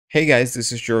Hey guys,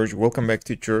 this is George. Welcome back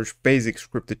to George Basic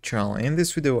Scripted channel. In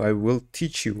this video, I will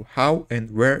teach you how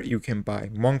and where you can buy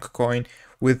Mongcoin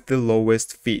with the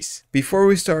lowest fees. Before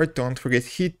we start, don't forget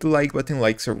hit the like button.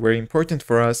 Likes are very important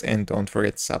for us, and don't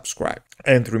forget subscribe.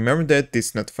 And remember that this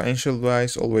is not financial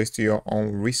advice, always do your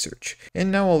own research. And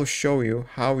now I'll show you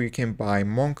how you can buy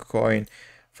Mongcoin.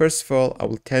 First of all, I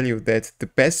will tell you that the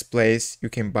best place you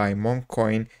can buy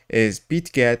Mongcoin is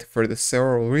BITGET for the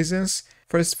several reasons.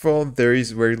 First of all, there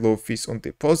is very low fees on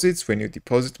deposits. When you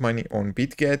deposit money on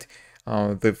BITGET,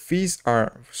 the fees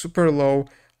are super low.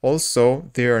 Also,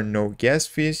 there are no gas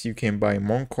fees. You can buy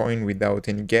Mongcoin without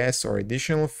any gas or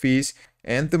additional fees.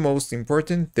 And the most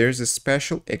important, there's a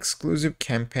special exclusive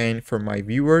campaign for my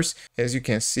viewers. As you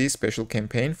can see, special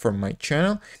campaign for my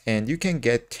channel, and you can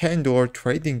get $10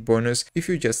 trading bonus if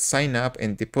you just sign up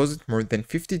and deposit more than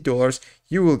 $50.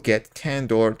 You will get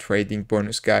 $10 trading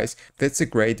bonus, guys. That's a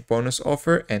great bonus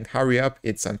offer, and hurry up,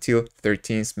 it's until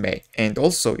 13th May. And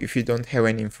also, if you don't have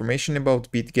any information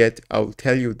about BITGET, I will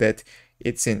tell you that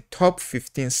it's in top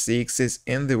 15 CXs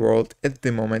in the world at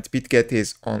the moment. BITGET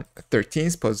is on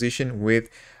 13th position with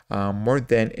more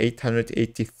than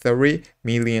 883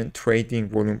 million trading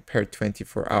volume per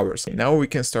 24 hours. Now we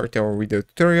can start our video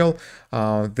tutorial.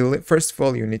 First of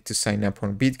all, you need to sign up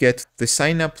on BITGET. The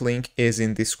sign up link is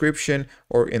in description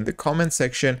or in the comment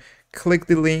section. Click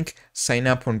the link, sign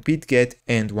up on BITGET,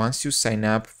 and once you sign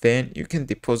up, then you can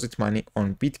deposit money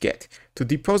on BITGET. To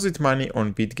deposit money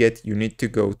on BITGET, you need to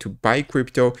go to buy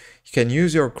crypto. You can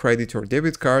use your credit or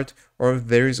debit card, or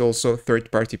there is also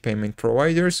third-party payment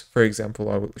providers. For example,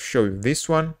 I will show you this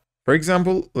one. For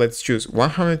example, let's choose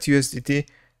 100 USDT.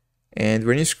 And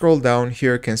when you scroll down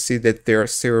here, you can see that there are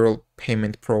several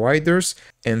payment providers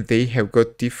and they have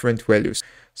got different values.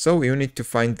 So you need to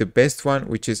find the best one,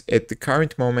 which is at the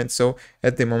current moment. So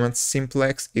at the moment,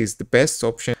 Simplex is the best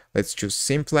option. Let's choose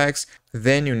Simplex.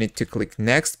 Then you need to click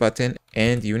next button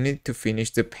and you need to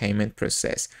finish the payment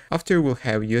process. After you will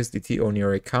have USDT on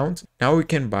your account, now we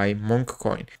can buy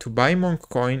Mongcoin. To buy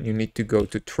Mongcoin, you need to go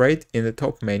to trade in the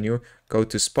top menu, go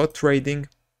to spot trading.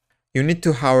 You need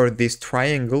to hover this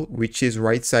triangle, which is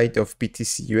right side of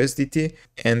BTC USDT,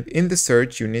 and in the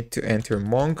search you need to enter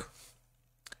Mong.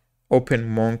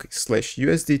 Open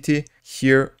Mong/USDT.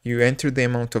 Here you enter the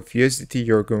amount of USDT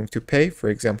you're going to pay, for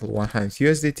example 100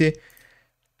 USDT,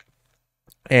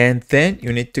 and then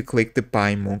you need to click the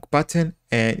buy Mong button,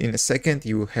 and in a second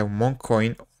you will have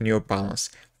Mongcoin on your balance.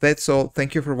 That's all.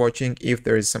 Thank you for watching. If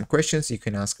there is some questions, you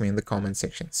can ask me in the comment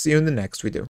section. See you in the next video.